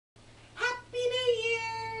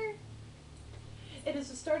is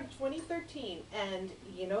the start of 2013, and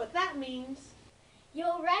you know what that means.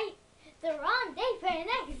 You're right. The wrong day for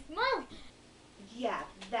next month. Yeah,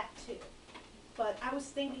 that too. But I was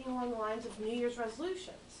thinking along the lines of New Year's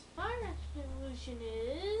resolutions. My resolution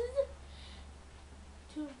is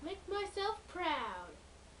to make myself proud.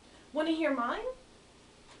 Want to hear mine?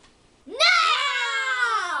 No!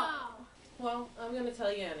 Well, I'm going to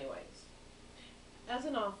tell you anyways. As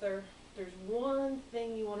an author, there's one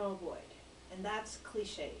thing you want to avoid, and that's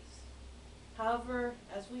cliches. However,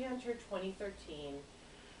 as we enter 2013,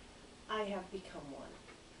 I have become one.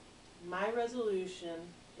 My resolution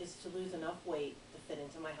is to lose enough weight to fit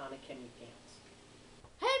into my Hanakimi pants.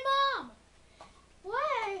 Hey, Mom!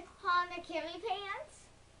 What? Hanakimi pants?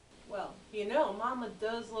 Well, you know, Mama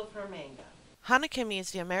does love her manga. Hanakimi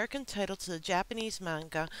is the American title to the Japanese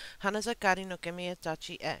manga Hanazakari no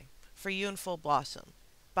Kimietachi e, For You in Full Blossom,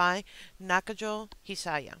 by Nakajo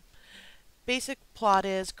Hisaya. Basic plot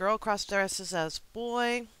is girl cross-dresses as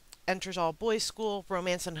boy, enters all-boys school,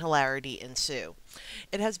 romance and hilarity ensue.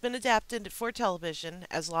 It has been adapted for television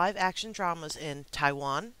as live-action dramas in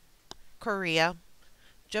Taiwan, Korea,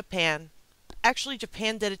 Japan. Actually,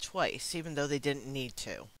 Japan did it twice, even though they didn't need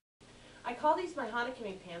to. I call these my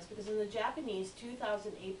Hanakimi pants because in the Japanese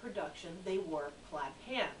 2008 production, they wore plaid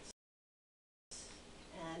pants.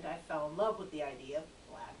 And I fell in love with the idea of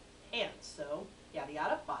plaid pants, so yada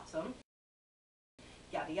yada, bought some.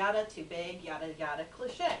 Yada yada, too big, yada yada,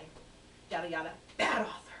 cliche. Yada yada, bad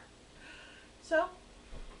author. So,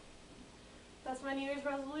 that's my New Year's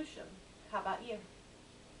resolution. How about you?